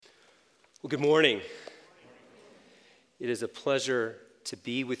Well, good morning. It is a pleasure to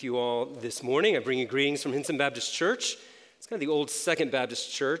be with you all this morning. I bring you greetings from Hinson Baptist Church. It's kind of the old Second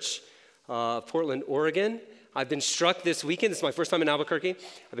Baptist Church, Portland, Oregon. I've been struck this weekend, this is my first time in Albuquerque,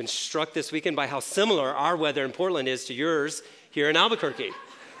 I've been struck this weekend by how similar our weather in Portland is to yours here in Albuquerque.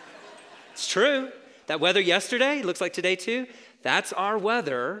 It's true. That weather yesterday, looks like today too, that's our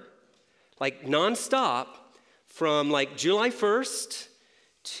weather, like nonstop from like July 1st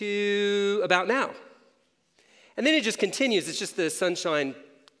to about now. And then it just continues. It's just the sunshine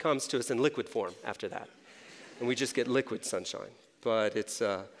comes to us in liquid form after that. And we just get liquid sunshine. But it's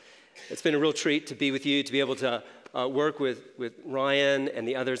been a real treat to be with you, to be able to work with Ryan and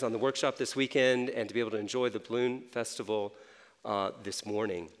the others on the workshop this weekend, and to be able to enjoy the Balloon Festival this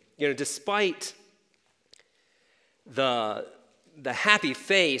morning. You know, despite the happy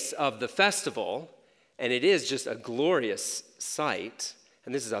face of the festival, and it is just a glorious sight,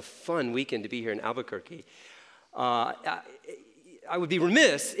 and this is a fun weekend to be here in Albuquerque, I would be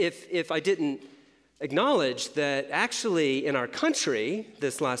remiss if I didn't acknowledge that actually in our country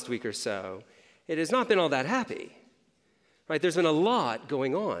this last week or so, it has not been all that happy, right? There's been a lot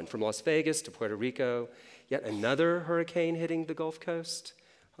going on from Las Vegas to Puerto Rico, yet another hurricane hitting the Gulf Coast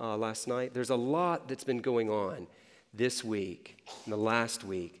last night. There's a lot that's been going on this week and the last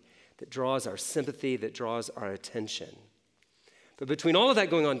week that draws our sympathy, that draws our attention. But between all of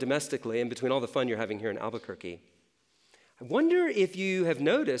that going on domestically and between all the fun you're having here in Albuquerque, I wonder if you have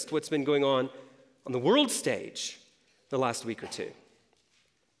noticed what's been going on the world stage the last week or two.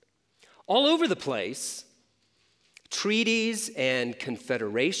 All over the place, treaties and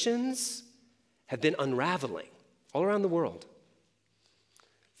confederations have been unraveling all around the world.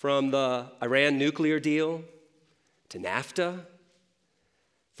 From the Iran nuclear deal to NAFTA,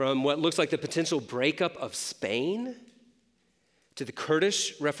 from what looks like the potential breakup of Spain to the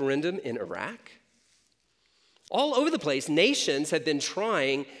Kurdish referendum in Iraq. All over the place, nations have been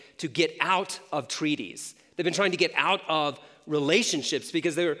trying to get out of treaties. They've been trying to get out of relationships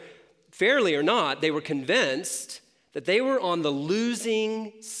because they were, fairly or not, they were convinced that they were on the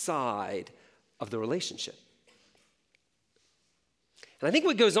losing side of the relationship. And I think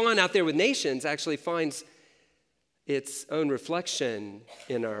what goes on out there with nations actually finds its own reflection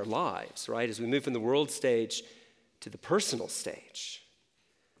in our lives, right? As we move from the world stage to the personal stage.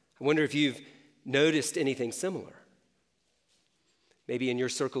 I wonder if you've noticed anything similar. Maybe in your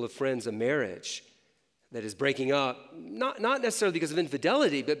circle of friends, a marriage that is breaking up, not necessarily because of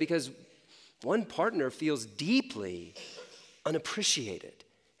infidelity, but because one partner feels deeply unappreciated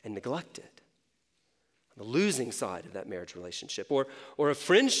and neglected. On the losing side of that marriage relationship. Or a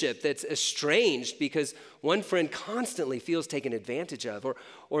friendship that's estranged because one friend constantly feels taken advantage of.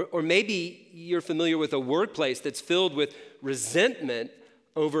 Or maybe you're familiar with a workplace that's filled with resentment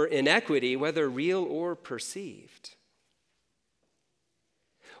over inequity, whether real or perceived.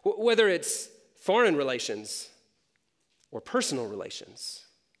 Whether it's foreign relations or personal relations.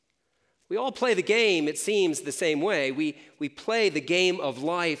 We all play the game, it seems, the same way. We play the game of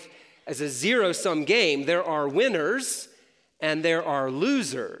life as a zero-sum game. There are winners and there are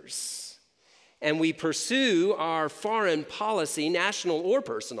losers. And we pursue our foreign policy, national or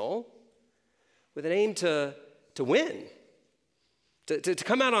personal, with an aim to win, to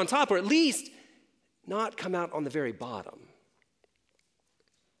come out on top, or at least not come out on the very bottom.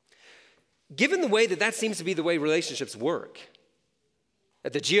 Given the way that seems to be the way relationships work,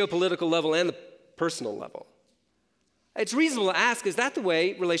 at the geopolitical level and the personal level, it's reasonable to ask, is that the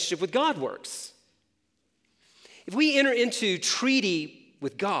way relationship with God works? If we enter into treaty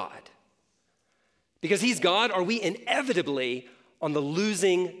with God, because He's God, are we inevitably on the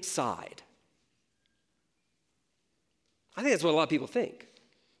losing side? I think that's what a lot of people think.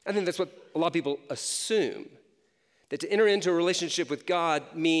 I think that's what a lot of people assume. That to enter into a relationship with God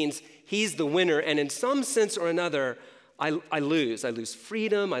means He's the winner, and in some sense or another, I lose. I lose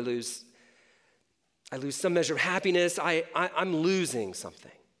freedom, I lose some measure of happiness. I'm losing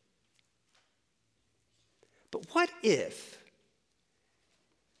something. But what if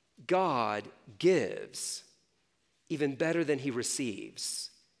God gives even better than He receives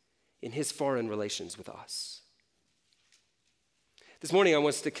in His foreign relations with us? This morning I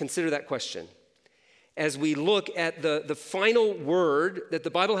want us to consider that question as we look at the final word that the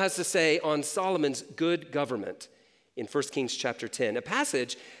Bible has to say on Solomon's good government in 1 Kings chapter 10, a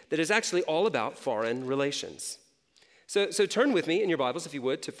passage that is actually all about foreign relations. So turn with me in your Bibles, if you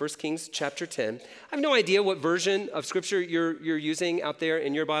would, to 1 Kings chapter 10. I have no idea what version of Scripture you're using out there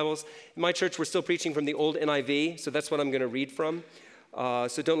in your Bibles. In my church, we're still preaching from the old NIV, so that's what I'm going to read from.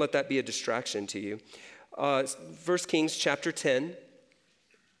 So don't let that be a distraction to you. 1 Kings chapter 10.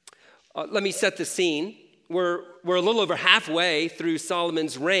 Let me set the scene. We're a little over halfway through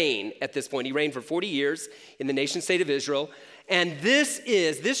Solomon's reign at this point. He reigned for 40 years in the nation state of Israel. And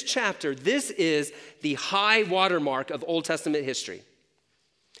this chapter is the high watermark of Old Testament history.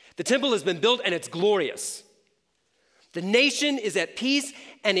 The temple has been built and it's glorious. The nation is at peace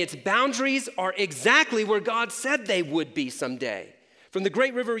and its boundaries are exactly where God said they would be someday. From the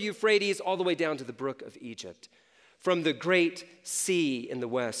great river Euphrates all the way down to the brook of Egypt. From the great sea in the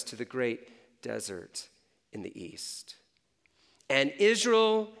west to the great desert in the east. And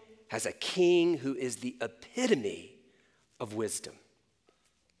Israel has a king who is the epitome of wisdom.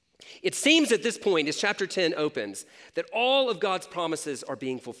 It seems at this point, as chapter 10 opens, that all of God's promises are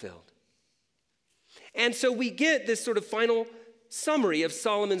being fulfilled. And so we get this sort of final summary of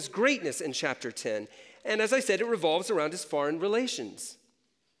Solomon's greatness in chapter 10. And as I said, it revolves around his foreign relations.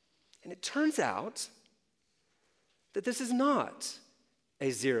 And it turns out that this is not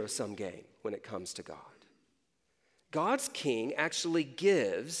a zero-sum game when it comes to God. God's king actually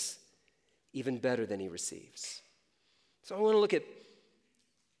gives even better than he receives. So I want to look at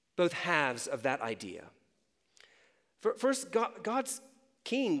both halves of that idea. First, God's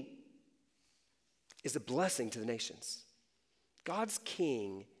king is a blessing to the nations. God's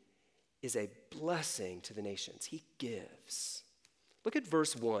king is a blessing to the nations. He gives. Look at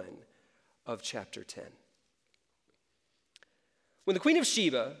verse 1 of chapter 10. When the queen of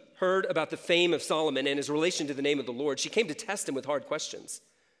Sheba heard about the fame of Solomon and his relation to the name of the Lord, she came to test him with hard questions.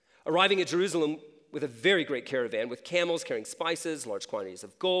 Arriving at Jerusalem with a very great caravan, with camels carrying spices, large quantities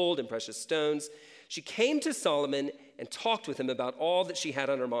of gold and precious stones, she came to Solomon and talked with him about all that she had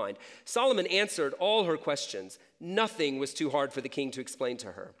on her mind. Solomon answered all her questions. Nothing was too hard for the king to explain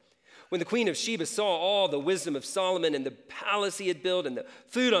to her. When the queen of Sheba saw all the wisdom of Solomon and the palace he had built and the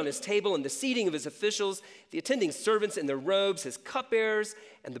food on his table and the seating of his officials, the attending servants in their robes, his cupbearers,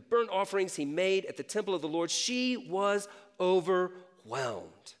 and the burnt offerings he made at the temple of the Lord, she was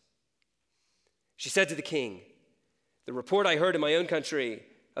overwhelmed. She said to the king, "The report I heard in my own country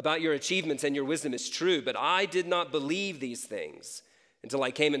about your achievements and your wisdom is true, but I did not believe these things until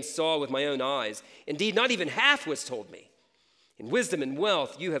I came and saw with my own eyes. Indeed, not even half was told me. In wisdom and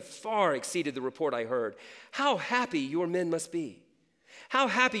wealth, you have far exceeded the report I heard. How happy your men must be. How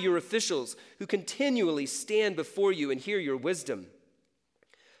happy your officials who continually stand before you and hear your wisdom.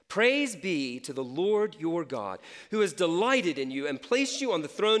 Praise be to the Lord your God, who has delighted in you and placed you on the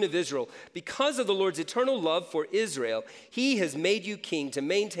throne of Israel. Because of the Lord's eternal love for Israel, he has made you king to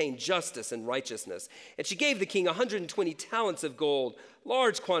maintain justice and righteousness." And she gave the king 120 talents of gold,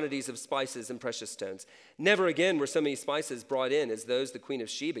 large quantities of spices and precious stones. Never again were so many spices brought in as those the queen of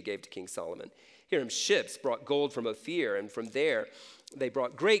Sheba gave to King Solomon. Hiram's ships brought gold from Ophir, and from there they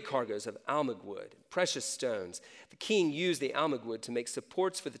brought great cargoes of almug wood, precious stones. The king used the almug wood to make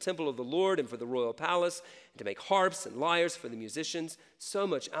supports for the temple of the Lord and for the royal palace, and to make harps and lyres for the musicians. So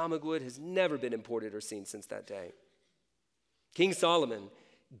much almug wood has never been imported or seen since that day. King Solomon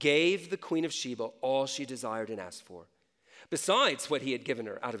gave the queen of Sheba all she desired and asked for, besides what he had given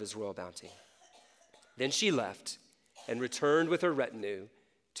her out of his royal bounty. Then she left and returned with her retinue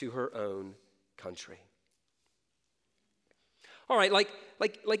to her own country. All right,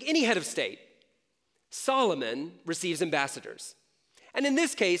 like any head of state, Solomon receives ambassadors. And in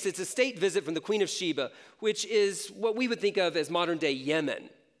this case, it's a state visit from the Queen of Sheba, which is what we would think of as modern-day Yemen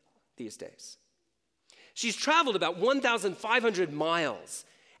these days. She's traveled about 1,500 miles,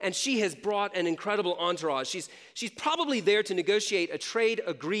 and she has brought an incredible entourage. She's probably there to negotiate a trade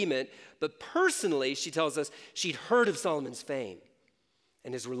agreement, but personally, she tells us, she'd heard of Solomon's fame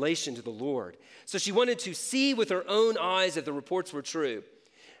and his relation to the Lord. So she wanted to see with her own eyes if the reports were true.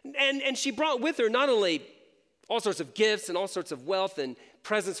 And she brought with her not only all sorts of gifts and all sorts of wealth and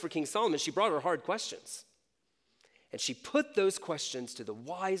presents for King Solomon, she brought her hard questions. And she put those questions to the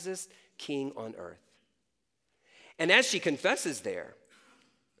wisest king on earth. And as she confesses there,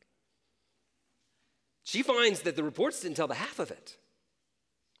 she finds that the reports didn't tell the half of it.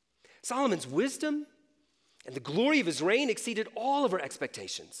 Solomon's wisdom and the glory of his reign exceeded all of her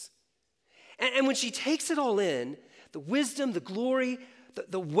expectations. And when she takes it all in, the wisdom, the glory,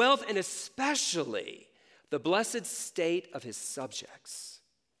 the wealth, and especially the blessed state of his subjects,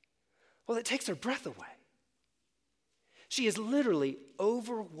 well, it takes her breath away. She is literally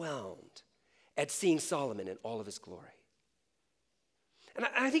overwhelmed at seeing Solomon in all of his glory. And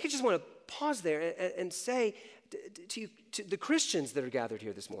I think I just want to pause there and say to the Christians that are gathered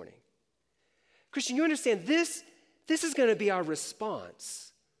here this morning, Christian, you understand this is going to be our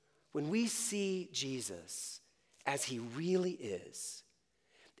response when we see Jesus as he really is,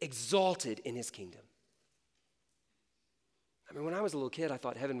 exalted in his kingdom. I mean, when I was a little kid, I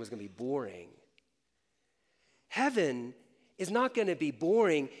thought heaven was going to be boring. Heaven is not going to be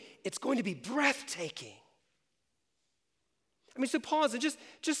boring. It's going to be breathtaking. I mean, so pause and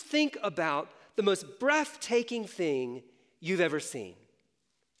just think about the most breathtaking thing you've ever seen.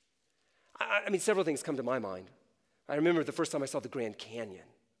 I mean, several things come to my mind. I remember the first time I saw the Grand Canyon.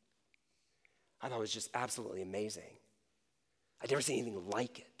 I thought it was just absolutely amazing. I'd never seen anything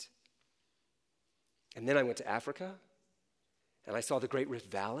like it. And then I went to Africa, and I saw the Great Rift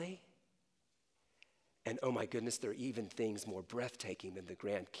Valley. And oh my goodness, there are even things more breathtaking than the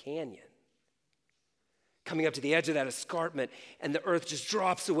Grand Canyon. Coming up to the edge of that escarpment, and the earth just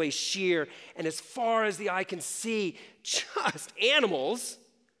drops away sheer, and as far as the eye can see, just animals.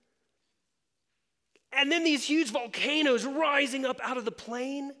 And then these huge volcanoes rising up out of the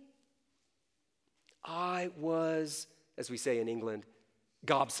plain. I was, as we say in England,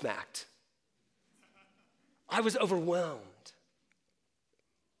 gobsmacked. I was overwhelmed.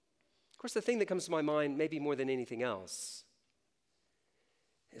 Of course, the thing that comes to my mind, maybe more than anything else,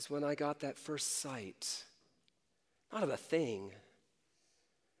 is when I got that first sight, not of a thing,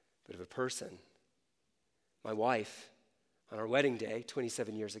 but of a person. My wife, on our wedding day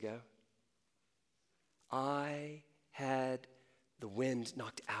 27 years ago, I had the wind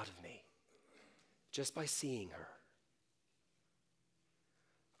knocked out of me just by seeing her.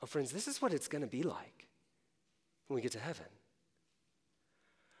 Oh, friends, this is what it's going to be like when we get to heaven.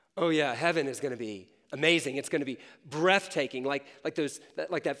 Oh yeah, heaven is going to be amazing. It's going to be breathtaking, like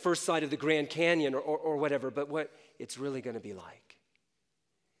that first sight of the Grand Canyon or whatever. But what it's really going to be like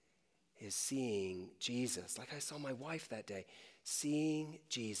is seeing Jesus, like I saw my wife that day, seeing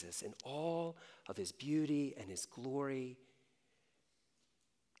Jesus in all of his beauty and his glory.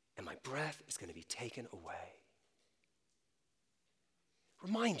 And my breath is going to be taken away.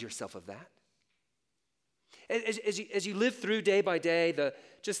 Remind yourself of that. As you live through day by day, the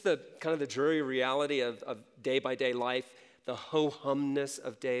kind of the dreary reality of day by day life, the ho-humness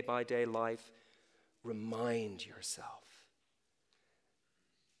of day by day life, remind yourself.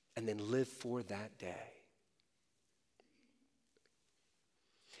 And then live for that day.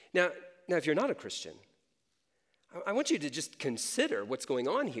 Now, if you're not a Christian, I want you to just consider what's going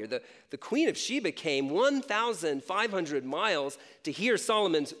on here. The Queen of Sheba came 1,500 miles to hear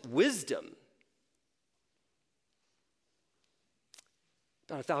Solomon's wisdom.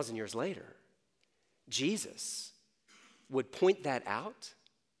 About 1,000 years later, Jesus would point that out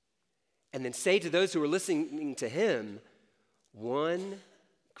and then say to those who were listening to him, one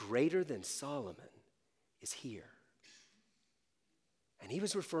greater than Solomon is here. And he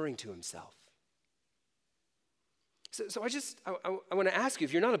was referring to himself. So I want to ask you,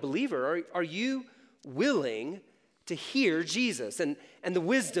 if you're not a believer, are you willing to hear Jesus and the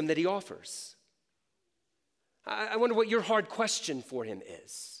wisdom that he offers? I wonder what your hard question for him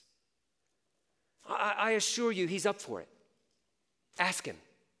is. I assure you he's up for it. Ask him.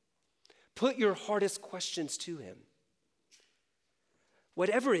 Put your hardest questions to him.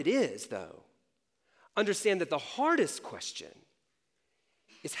 Whatever it is, though, understand that the hardest question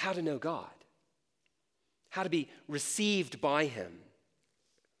is how to know God, how to be received by him.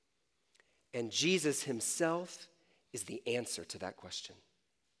 And Jesus himself is the answer to that question.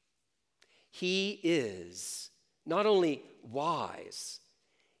 He is not only wise,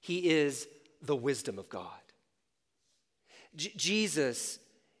 he is the wisdom of God. Jesus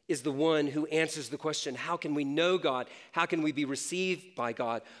is the one who answers the question, how can we know God? How can we be received by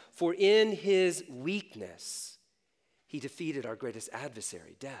God? For in his weakness, he defeated our greatest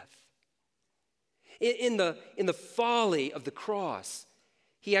adversary, death. In the folly of the cross,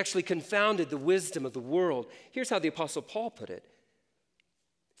 he actually confounded the wisdom of the world. Here's how the Apostle Paul put it.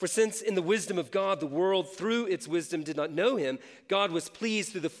 For since in the wisdom of God, the world through its wisdom did not know him, God was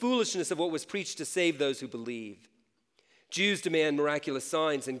pleased through the foolishness of what was preached to save those who believe. Jews demand miraculous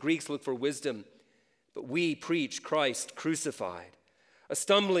signs and Greeks look for wisdom, but we preach Christ crucified, a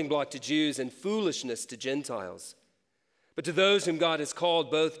stumbling block to Jews and foolishness to Gentiles. But to those whom God has called,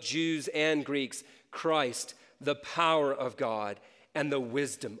 both Jews and Greeks, Christ, the power of God and the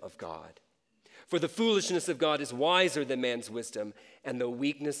wisdom of God. For the foolishness of God is wiser than man's wisdom, and the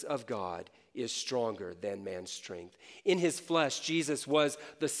weakness of God is stronger than man's strength. In his flesh, Jesus was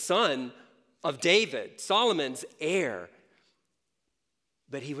the son of David, Solomon's heir,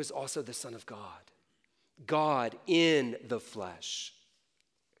 but he was also the Son of God, God in the flesh.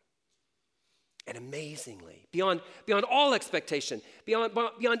 And amazingly, beyond all expectation,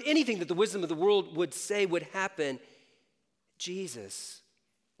 beyond anything that the wisdom of the world would say would happen, Jesus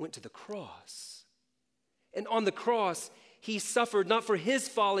went to the cross. And on the cross, he suffered not for his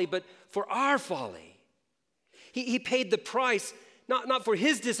folly, but for our folly. He paid the price, not for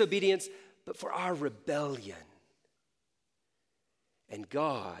his disobedience, but for our rebellion. And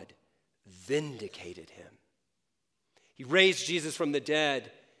God vindicated him. He raised Jesus from the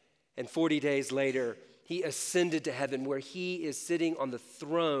dead, and 40 days later, he ascended to heaven where he is sitting on the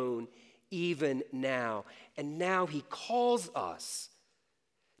throne even now. And now he calls us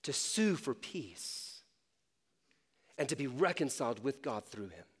to sue for peace and to be reconciled with God through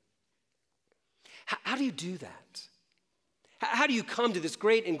him. How do you do that? How do you come to this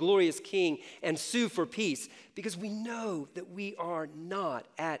great and glorious King and sue for peace? Because we know that we are not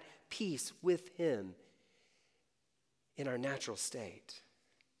at peace with him in our natural state.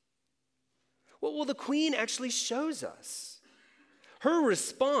 Well, the queen actually shows us. Her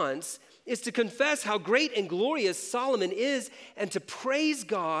response is to confess how great and glorious Solomon is and to praise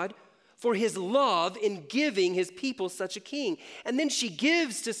God for his love in giving his people such a king. And then she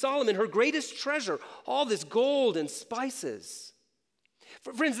gives to Solomon her greatest treasure, all this gold and spices.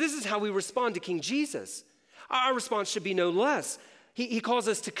 Friends, this is how we respond to King Jesus. Our response should be no less. He calls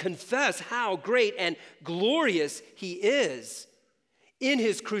us to confess how great and glorious he is in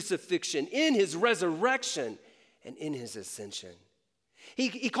his crucifixion, in his resurrection, and in his ascension.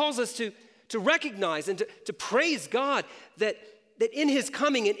 He calls us to recognize and to praise God that in his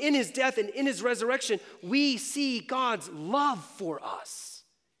coming and in his death and in his resurrection, we see God's love for us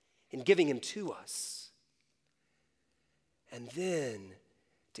in giving him to us. And then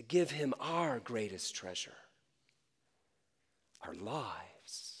to give him our greatest treasure, our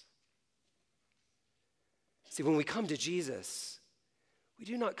lives. See, when we come to Jesus, we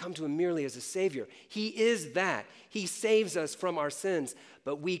do not come to him merely as a Savior. He is that. He saves us from our sins,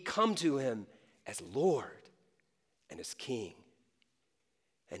 but we come to him as Lord and as King.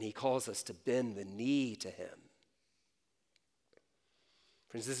 And he calls us to bend the knee to him.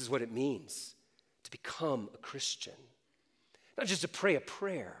 Friends, this is what it means to become a Christian. Not just to pray a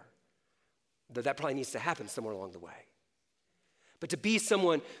prayer, though that probably needs to happen somewhere along the way, but to be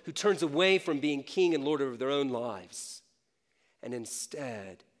someone who turns away from being king and lord over their own lives and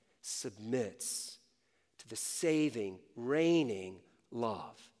instead submits to the saving, reigning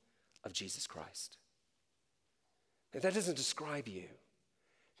love of Jesus Christ. If that doesn't describe you,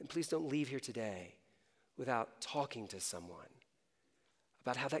 then please don't leave here today without talking to someone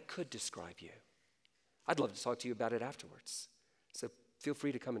about how that could describe you. I'd love to talk to you about it afterwards. So feel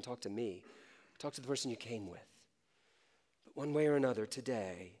free to come and talk to me. Talk to the person you came with. But one way or another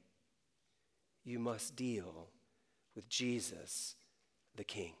today, you must deal with Jesus, the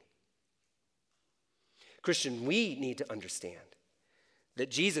King. Christian, we need to understand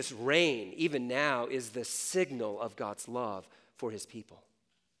that Jesus' reign, even now, is the signal of God's love for his people.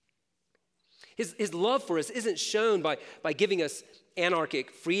 His love for us isn't shown by giving us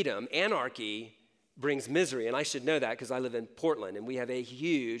anarchic freedom. Anarchy brings misery, and I should know that because I live in Portland, and we have a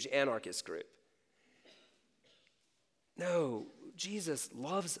huge anarchist group. No, Jesus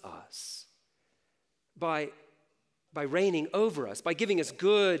loves us by reigning over us, by giving us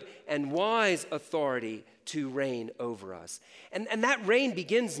good and wise authority to reign over us. And that reign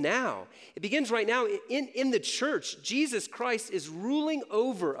begins now. It begins right now in the church. Jesus Christ is ruling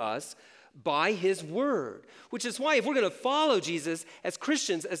over us by his word, which is why if we're going to follow Jesus as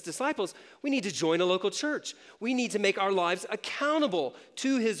Christians, as disciples, we need to join a local church. We need to make our lives accountable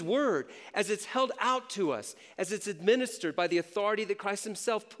to his word as it's held out to us, as it's administered by the authority that Christ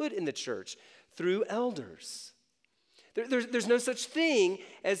himself put in the church through elders. There's no such thing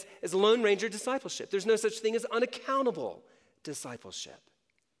as Lone Ranger discipleship. There's no such thing as unaccountable discipleship.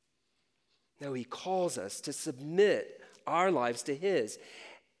 No, he calls us to submit our lives to his.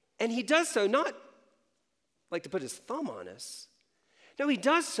 And he does so not like to put his thumb on us. No, he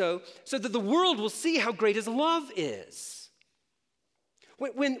does so that the world will see how great his love is.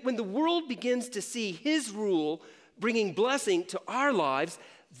 When the world begins to see his rule bringing blessing to our lives,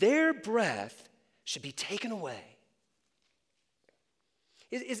 their breath should be taken away.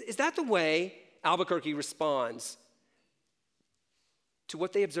 Is that the way Albuquerque responds to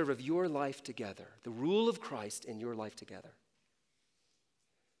what they observe of your life together, the rule of Christ in your life together?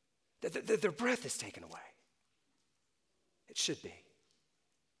 Their breath is taken away. It should be.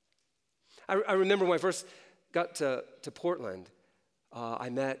 I remember when I first got to Portland, I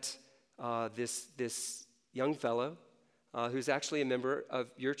met this young fellow who's actually a member of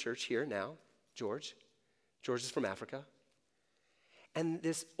your church here now, George. George is from Africa. And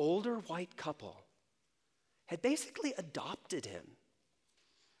this older white couple had basically adopted him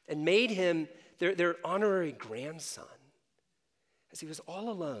and made him their honorary grandson as he was all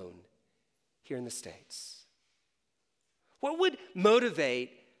alone here in the States. What would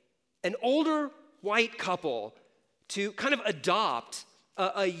motivate an older white couple to kind of adopt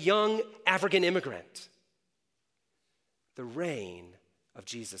a young African immigrant. The reign of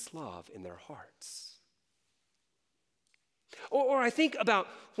Jesus' love in their hearts. Or I think about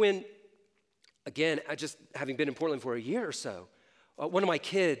when, again, just having been in Portland for a year or so, one of my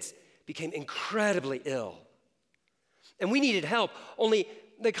kids became incredibly ill. And we needed help, only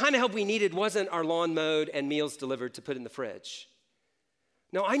the kind of help we needed wasn't our lawn mowed and meals delivered to put in the fridge.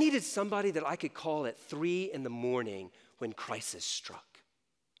 No, I needed somebody that I could call at 3 a.m. when crisis struck.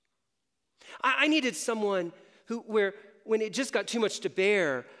 I needed someone where when it just got too much to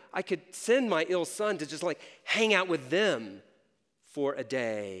bear, I could send my ill son to just hang out with them for a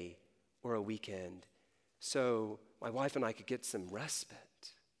day or a weekend so my wife and I could get some respite.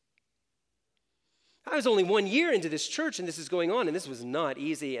 I was only 1 year into this church and this is going on, and this was not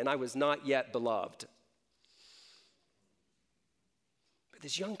easy, and I was not yet beloved. But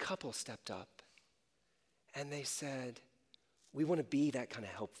this young couple stepped up and they said, "We want to be that kind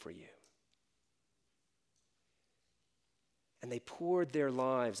of help for you." And they poured their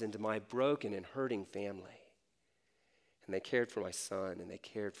lives into my broken and hurting family. And they cared for my son, and they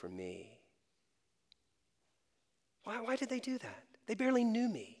cared for me. Why did they do that? They barely knew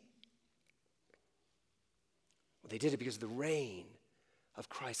me. Well, they did it because the reign of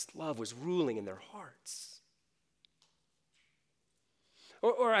Christ's love was ruling in their hearts.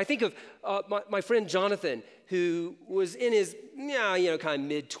 Or I think of my friend Jonathan, who was in his kind of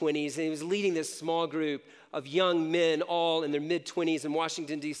mid-20s, and he was leading this small group of young men, all in their mid-20s in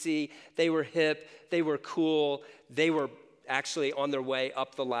Washington, D.C. They were hip, they were cool, they were actually on their way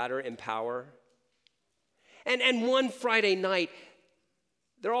up the ladder in power. And one Friday night,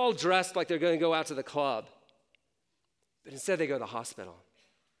 they're all dressed like they're going to go out to the club, but instead they go to the hospital.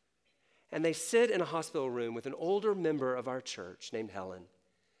 And they sit in a hospital room with an older member of our church named Helen,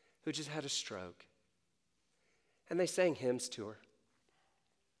 who just had a stroke. And they sang hymns to her.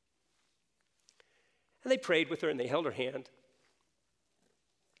 And they prayed with her and they held her hand.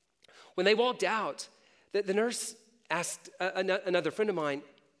 When they walked out, the nurse asked another friend of mine,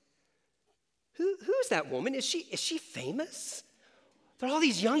 who's that woman? Is she famous? There are all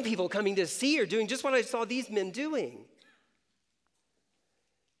these young people coming to see her doing just what I saw these men doing.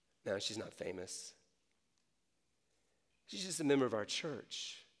 No, she's not famous. She's just a member of our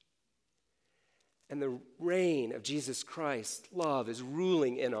church. And the reign of Jesus Christ's love is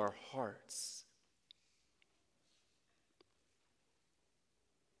ruling in our hearts.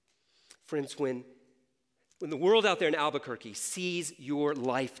 Friends, when the world out there in Albuquerque sees your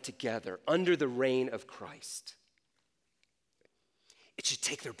life together under the reign of Christ, it should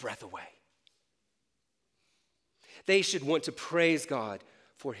take their breath away. They should want to praise God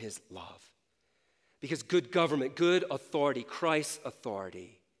for his love. Because good government, good authority, Christ's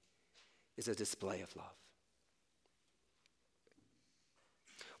authority, is a display of love.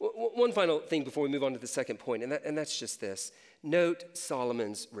 One final thing before we move on to the second point, and that's just this. Note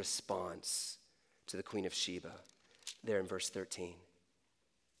Solomon's response to the Queen of Sheba there in verse 13.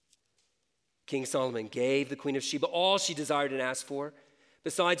 King Solomon gave the Queen of Sheba all she desired and asked for,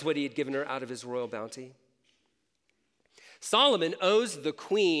 besides what he had given her out of his royal bounty. Solomon owes the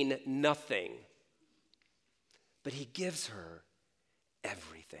queen nothing, but he gives her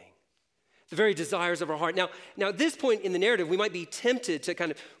everything. The very desires of her heart. Now, at this point in the narrative, we might be tempted to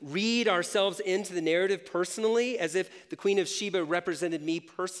kind of read ourselves into the narrative personally, as if the Queen of Sheba represented me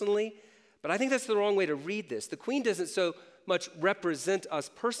personally. But I think that's the wrong way to read this. The queen doesn't so much represent us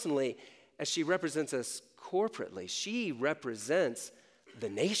personally as she represents us corporately. She represents the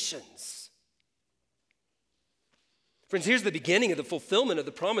nations. Friends, here's the beginning of the fulfillment of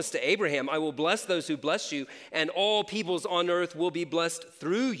the promise to Abraham. I will bless those who bless you, and all peoples on earth will be blessed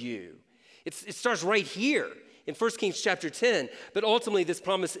through you. It starts right here in 1 Kings chapter 10. But ultimately, this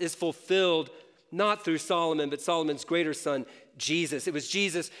promise is fulfilled not through Solomon, but Solomon's greater son, Jesus. It was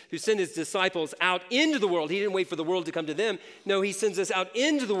Jesus who sent his disciples out into the world. He didn't wait for the world to come to them. No, he sends us out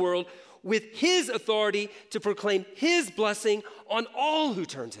into the world with his authority to proclaim his blessing on all who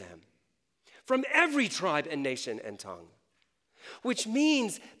turn to him, from every tribe and nation and tongue. Which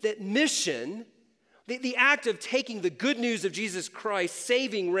means that mission, the act of taking the good news of Jesus Christ's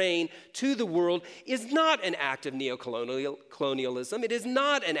saving reign to the world, is not an act of neocolonialism. It is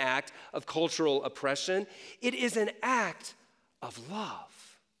not an act of cultural oppression. It is an act of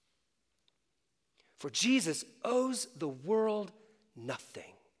love. For Jesus owes the world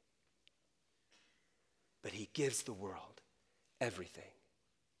nothing, but he gives the world everything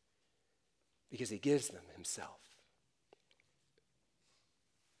because he gives them himself.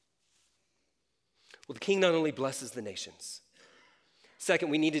 Well, the king not only blesses the nations.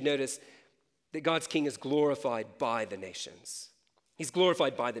 Second, we need to notice that God's king is glorified by the nations. He's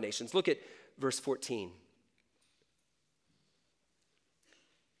glorified by the nations. Look at verse 14.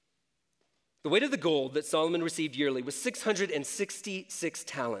 The weight of the gold that Solomon received yearly was 666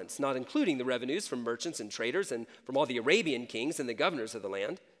 talents, not including the revenues from merchants and traders and from all the Arabian kings and the governors of the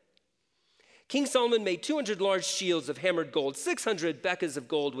land. King Solomon made 200 large shields of hammered gold. 600 bekas of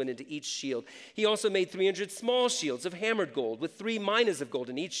gold went into each shield. He also made 300 small shields of hammered gold with 3 minas of gold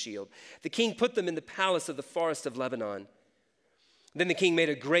in each shield. The king put them in the palace of the forest of Lebanon. Then the king made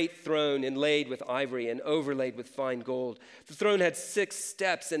a great throne inlaid with ivory and overlaid with fine gold. The throne had 6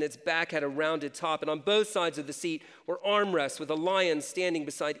 steps, and its back had a rounded top. And on both sides of the seat were armrests with a lion standing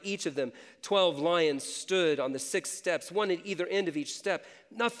beside each of them. 12 lions stood on the 6 steps, one at either end of each step.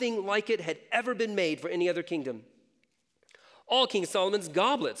 Nothing like it had ever been made for any other kingdom. All King Solomon's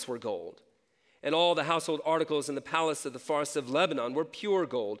goblets were gold, and all the household articles in the palace of the forest of Lebanon were pure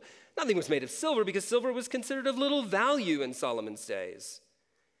gold. Nothing was made of silver because silver was considered of little value in Solomon's days.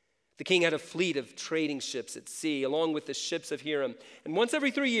 The king had a fleet of trading ships at sea, along with the ships of Hiram. And once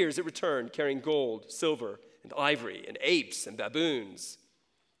every 3 years it returned, carrying gold, silver, and ivory, and apes and baboons.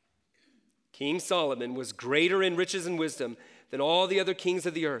 King Solomon was greater in riches and wisdom than all the other kings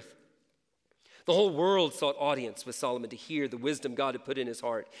of the earth. The whole world sought audience with Solomon to hear the wisdom God had put in his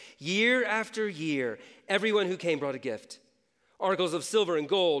heart. Year after year, everyone who came brought a gift. Articles of silver and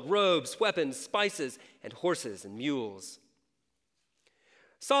gold, robes, weapons, spices, and horses and mules.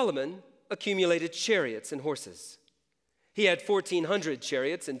 Solomon accumulated chariots and horses. He had 1,400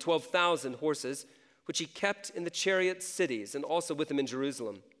 chariots and 12,000 horses, which he kept in the chariot cities and also with him in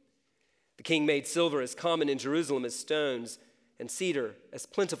Jerusalem. The king made silver as common in Jerusalem as stones, and cedar as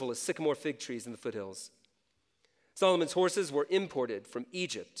plentiful as sycamore fig trees in the foothills. Solomon's horses were imported from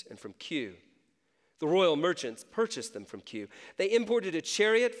Egypt and from Kue. The royal merchants purchased them from Kue. They imported a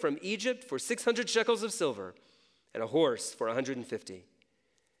chariot from Egypt for 600 shekels of silver and a horse for 150.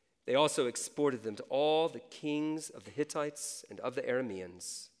 They also exported them to all the kings of the Hittites and of the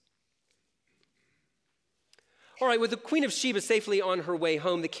Arameans. All right, with the Queen of Sheba safely on her way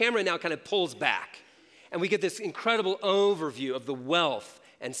home, the camera now kind of pulls back, and we get this incredible overview of the wealth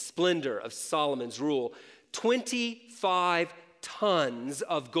and splendor of Solomon's rule. 25 tons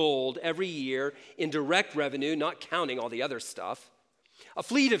of gold every year in direct revenue, not counting all the other stuff. A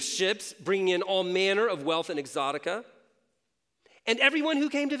fleet of ships bringing in all manner of wealth and exotica. And everyone who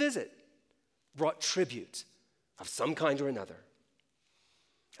came to visit brought tribute of some kind or another.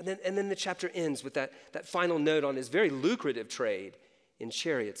 And then the chapter ends with that final note on his very lucrative trade in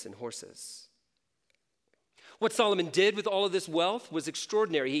chariots and horses. What Solomon did with all of this wealth was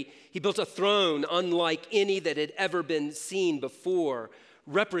extraordinary. He built a throne unlike any that had ever been seen before,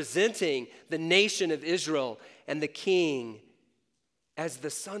 representing the nation of Israel and the king as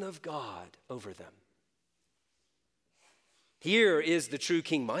the Son of God over them. Here is the true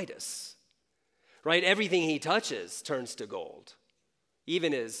King Midas, right? Everything he touches turns to gold,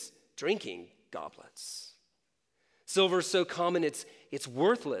 even his drinking goblets. Silver is so common, it's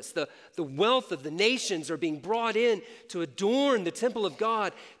worthless. The wealth of the nations are being brought in to adorn the temple of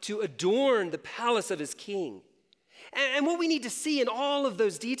God, to adorn the palace of his king. And what we need to see in all of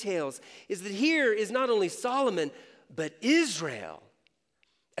those details is that here is not only Solomon, but Israel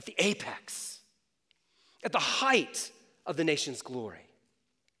at the apex, at the height of the nation's glory.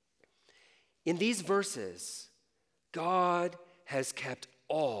 In these verses, God has kept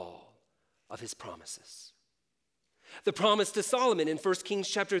all of his promises. The promise to Solomon in 1 Kings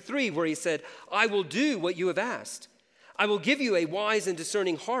chapter 3, where he said, I will do what you have asked. I will give you a wise and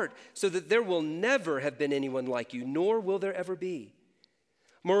discerning heart so that there will never have been anyone like you, nor will there ever be.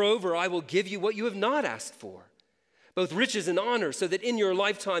 Moreover, I will give you what you have not asked for, both riches and honor, so that in your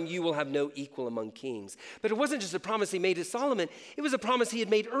lifetime you will have no equal among kings. But it wasn't just a promise he made to Solomon. It was a promise he had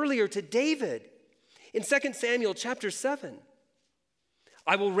made earlier to David. In 2 Samuel chapter 7,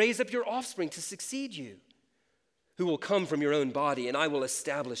 I will raise up your offspring to succeed you, who will come from your own body, and I will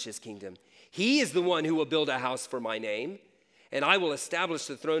establish his kingdom. He is the one who will build a house for my name, and I will establish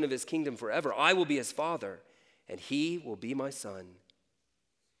the throne of his kingdom forever. I will be his father, and he will be my son.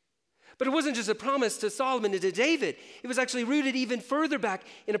 But it wasn't just a promise to Solomon and to David. It was actually rooted even further back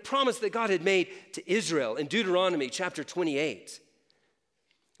in a promise that God had made to Israel in Deuteronomy chapter 28.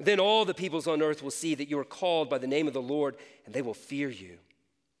 Then all the peoples on earth will see that you are called by the name of the Lord, and they will fear you.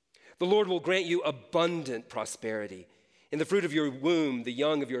 The Lord will grant you abundant prosperity in the fruit of your womb, the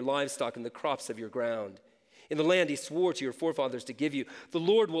young of your livestock, and the crops of your ground. In the land he swore to your forefathers to give you, the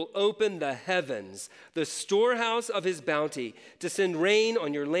Lord will open the heavens, the storehouse of his bounty, to send rain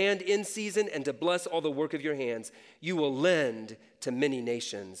on your land in season and to bless all the work of your hands. You will lend to many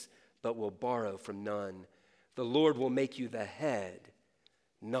nations, but will borrow from none. The Lord will make you the head,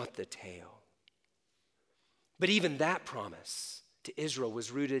 not the tail. But even that promise to Israel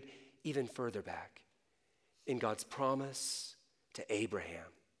was rooted even further back in God's promise to Abraham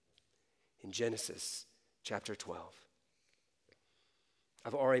in Genesis chapter 12.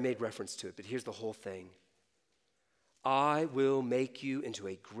 I've already made reference to it, but here's the whole thing. I will make you into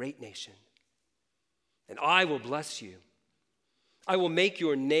a great nation, and I will bless you. I will make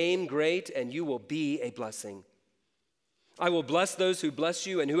your name great, and you will be a blessing. I will bless those who bless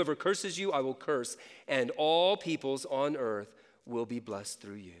you, and whoever curses you, I will curse, and all peoples on earth will be blessed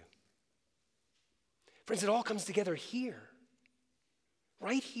through you. Friends, it all comes together here,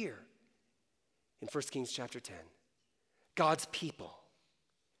 right here in 1 Kings chapter 10. God's people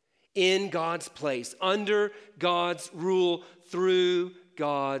in God's place, under God's rule, through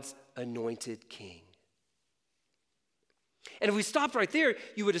God's anointed king. And if we stopped right there,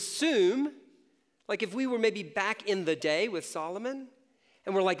 you would assume, like if we were maybe back in the day with Solomon,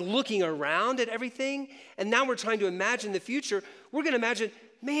 and we're like looking around at everything, and now we're trying to imagine the future, we're going to imagine,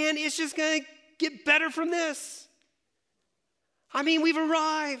 man, it's just going to get better from this. I mean, we've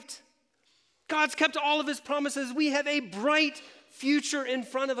arrived. God's kept all of his promises. We have a bright future in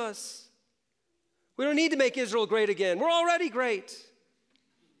front of us. We don't need to make Israel great again. We're already great.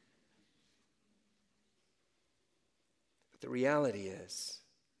 But the reality is,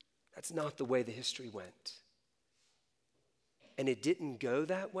 that's not the way the history went. And it didn't go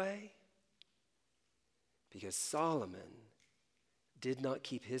that way because Solomon did not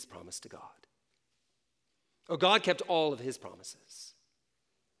keep his promise to God. Oh, God kept all of his promises,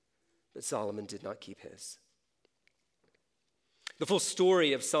 but Solomon did not keep his. The full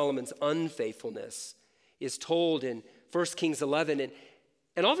story of Solomon's unfaithfulness is told in 1 Kings 11.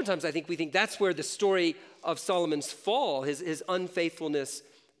 And oftentimes I think we think that's where the story of Solomon's fall, his unfaithfulness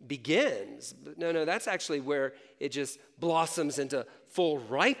begins. But no, that's actually where it just blossoms into full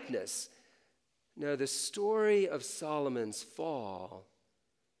ripeness. No, the story of Solomon's fall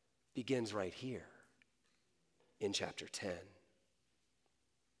begins right here in chapter 10.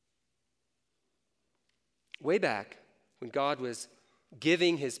 Way back, when God was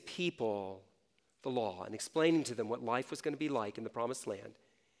giving his people the law and explaining to them what life was going to be like in the promised land,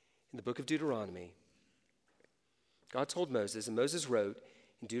 in the book of Deuteronomy, God told Moses, and Moses wrote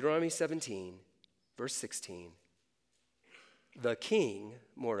in Deuteronomy 17, verse 16, the king,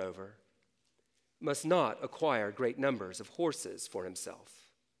 moreover, must not acquire great numbers of horses for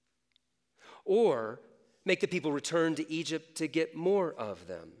himself, or make the people return to Egypt to get more of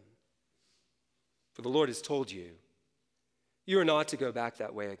them. For the Lord has told you, you are not to go back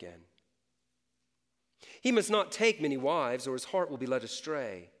that way again. He must not take many wives, or his heart will be led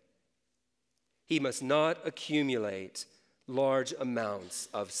astray. He must not accumulate large amounts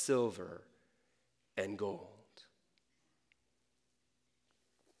of silver and gold.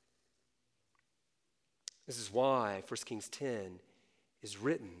 This is why 1 Kings 10 is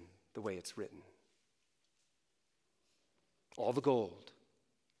written the way it's written. All the gold,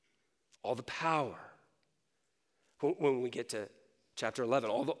 all the power. When we get to chapter 11,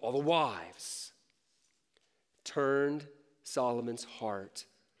 all the wives turned Solomon's heart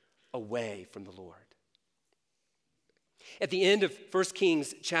away from the Lord. At the end of 1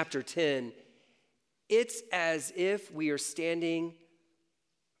 Kings chapter 10, it's as if we are standing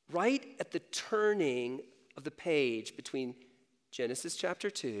right at the turning of the page between Genesis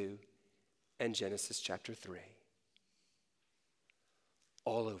chapter 2 and Genesis chapter 3.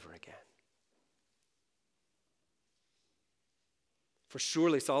 All over again. For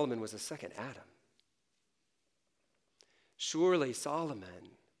surely Solomon was a second Adam. Surely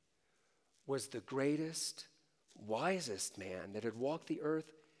Solomon was the greatest, wisest man that had walked the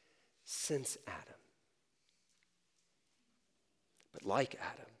earth since Adam. But like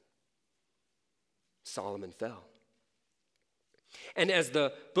Adam, Solomon fell. And as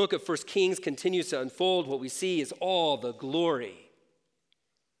the book of 1 Kings continues to unfold, what we see is all the glory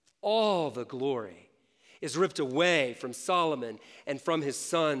is ripped away from Solomon and from his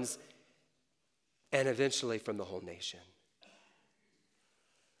sons and eventually from the whole nation.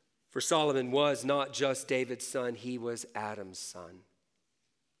 For Solomon was not just David's son, he was Adam's son.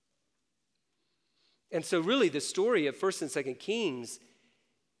 And so really the story of 1st and 2nd Kings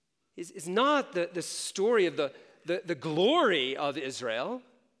is not the story of the glory of Israel.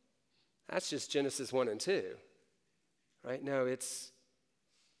 That's just Genesis 1 and 2, right? No, it's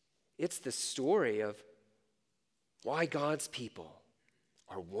the story of why God's people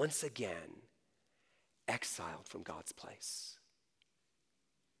are once again exiled from God's place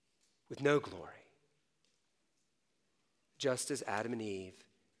with no glory, just as Adam and Eve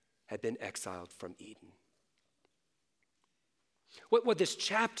had been exiled from Eden. What this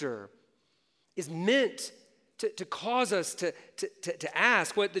chapter is meant to cause us to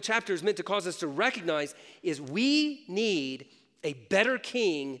ask, what the chapter is meant to cause us to recognize is we need a better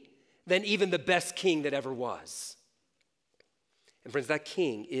king than even the best king that ever was. And friends, that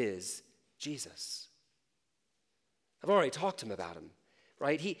king is Jesus. I've already talked to him about him,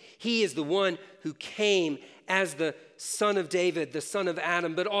 right? He is the one who came as the son of David, the son of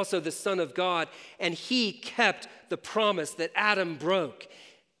Adam, but also the son of God. And he kept the promise that Adam broke,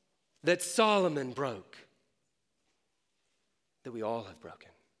 that Solomon broke, that we all have broken.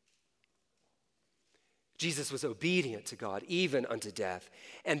 Jesus was obedient to God, even unto death.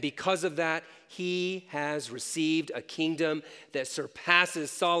 And because of that, he has received a kingdom that surpasses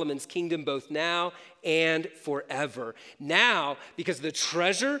Solomon's kingdom both now and forever. Now, because the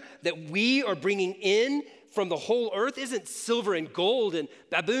treasure that we are bringing in from the whole earth isn't silver and gold and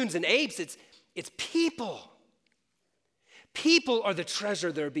baboons and apes, it's people. People are the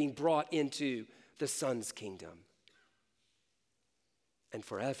treasure that are being brought into the Son's kingdom. And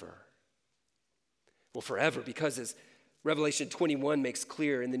forever. Well, forever, because as Revelation 21 makes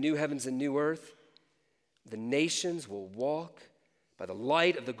clear, in the new heavens and new earth, the nations will walk by the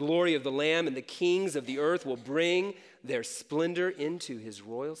light of the glory of the Lamb, and the kings of the earth will bring their splendor into his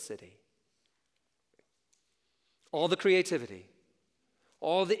royal city. All the creativity,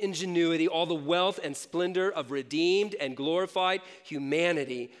 all the ingenuity, all the wealth and splendor of redeemed and glorified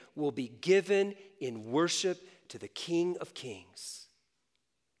humanity will be given in worship to the King of Kings.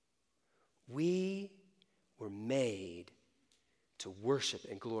 We were made to worship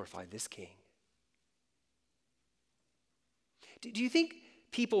and glorify this King. Do you think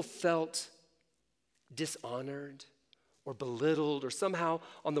people felt dishonored or belittled or somehow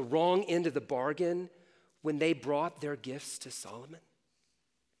on the wrong end of the bargain when they brought their gifts to Solomon?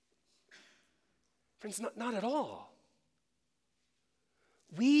 Friends, not at all.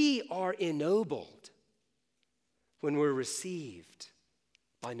 We are ennobled when we're received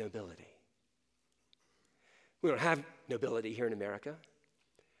by nobility. We don't have nobility here in America,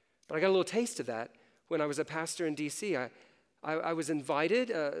 but I got a little taste of that when I was a pastor in D.C. I was invited,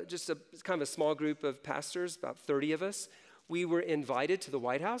 just kind of a small group of pastors, about 30 of us. We were invited to the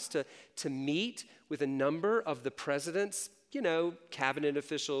White House to meet with a number of the president's, cabinet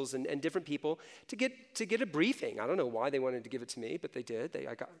officials and different people to get a briefing. I don't know why they wanted to give it to me, but they did.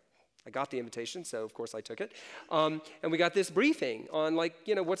 I got the invitation, so of course I took it. And we got this briefing on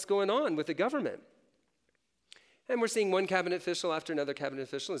what's going on with the government. And we're seeing one cabinet official after another cabinet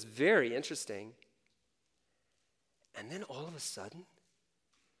official. It's very interesting. And then all of a sudden,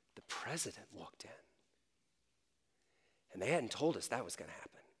 the president walked in. And they hadn't told us that was going to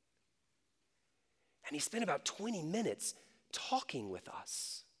happen. And he spent about 20 minutes talking with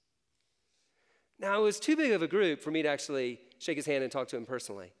us. Now, it was too big of a group for me to actually shake his hand and talk to him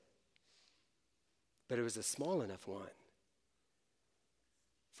personally. But it was a small enough one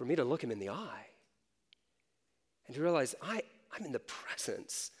for me to look him in the eye and to realize I'm in the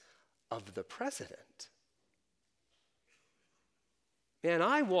presence of the president. Man,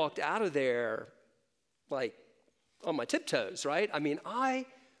 I walked out of there on my tiptoes, right? I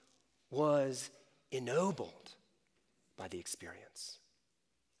was ennobled by the experience.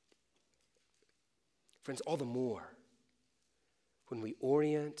 Friends, all the more when we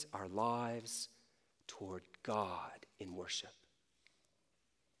orient our lives toward God in worship.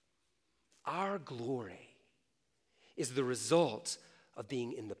 Our glory is the result of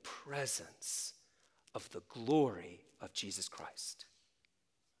being in the presence of the glory of Jesus Christ.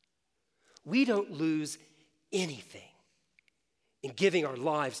 We don't lose anything in giving our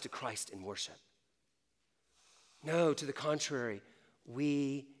lives to Christ in worship. No, to the contrary,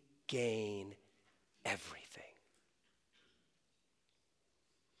 we gain everything.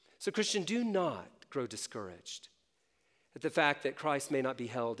 So, Christian, do not grow discouraged at the fact that Christ may not be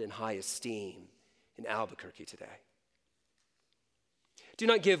held in high esteem in Albuquerque today. Do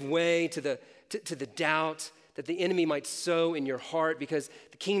not give way to the doubt that the enemy might sow in your heart because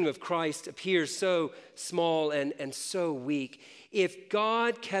the kingdom of Christ appears so small and so weak. If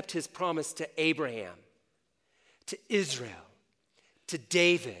God kept his promise to Abraham, to Israel, to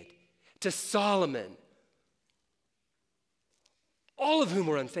David, to Solomon, all of whom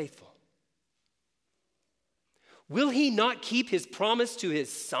were unfaithful, will he not keep his promise to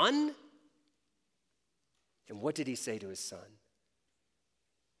his son? And what did he say to his son?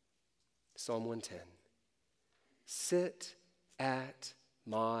 Psalm 110. Sit at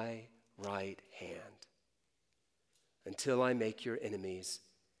my right hand until I make your enemies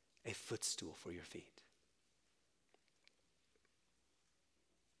a footstool for your feet.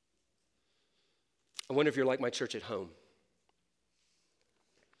 I wonder if you're like my church at home.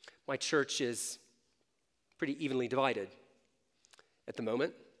 My church is pretty evenly divided at the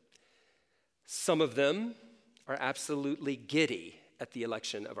moment. Some of them are absolutely giddy at the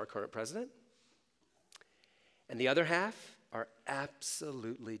election of our current president, and the other half are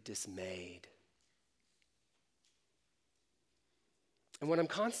absolutely dismayed. And what I'm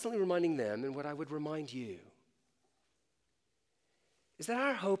constantly reminding them, and what I would remind you, is that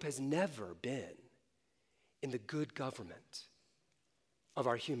our hope has never been in the good government of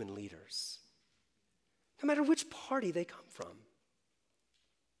our human leaders, no matter which party they come from.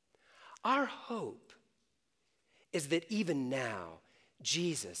 Our hope is that even now,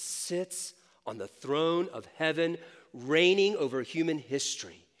 Jesus sits on the throne of heaven, reigning over human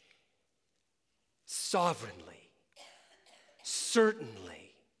history, sovereignly,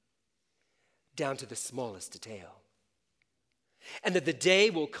 certainly, down to the smallest detail. And that the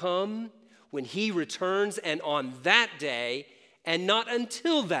day will come when he returns, and on that day, and not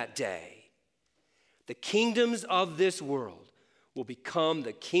until that day, the kingdoms of this world will become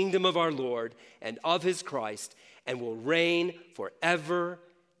the kingdom of our Lord and of his Christ, and will reign forever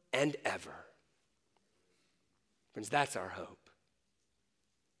and ever. Friends, that's our hope.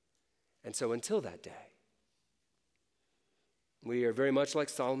 And so until that day, we are very much like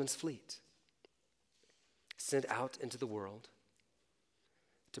Solomon's fleet, sent out into the world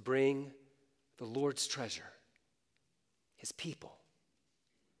to bring the Lord's treasure, his people,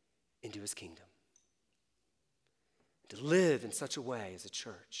 into his kingdom. To live in such a way as a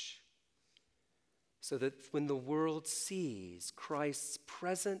church so that when the world sees Christ's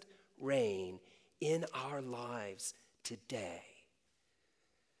present reign in our lives today,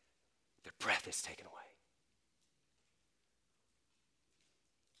 their breath is taken away.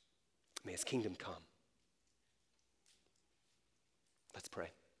 May his kingdom come. Let's pray.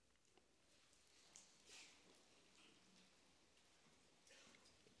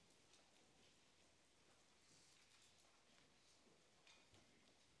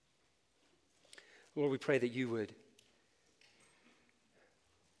 Lord, we pray that you would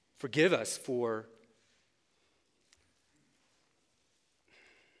forgive us for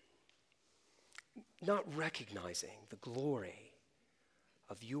not recognizing the glory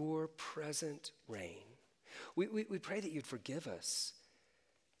of your present reign. We pray that you'd forgive us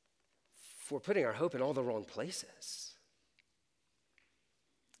for putting our hope in all the wrong places.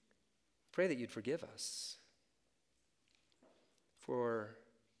 Pray that you'd forgive us for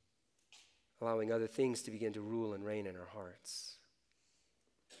allowing other things to begin to rule and reign in our hearts.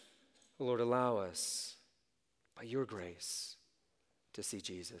 Lord, allow us, by your grace, to see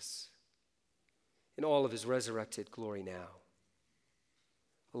Jesus in all of his resurrected glory now.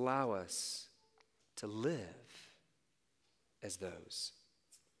 Allow us to live as those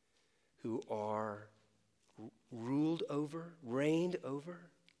who are ruled over, reigned over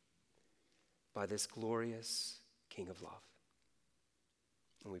by this glorious King of love.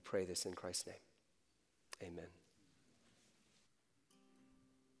 And we pray this in Christ's name. Amen.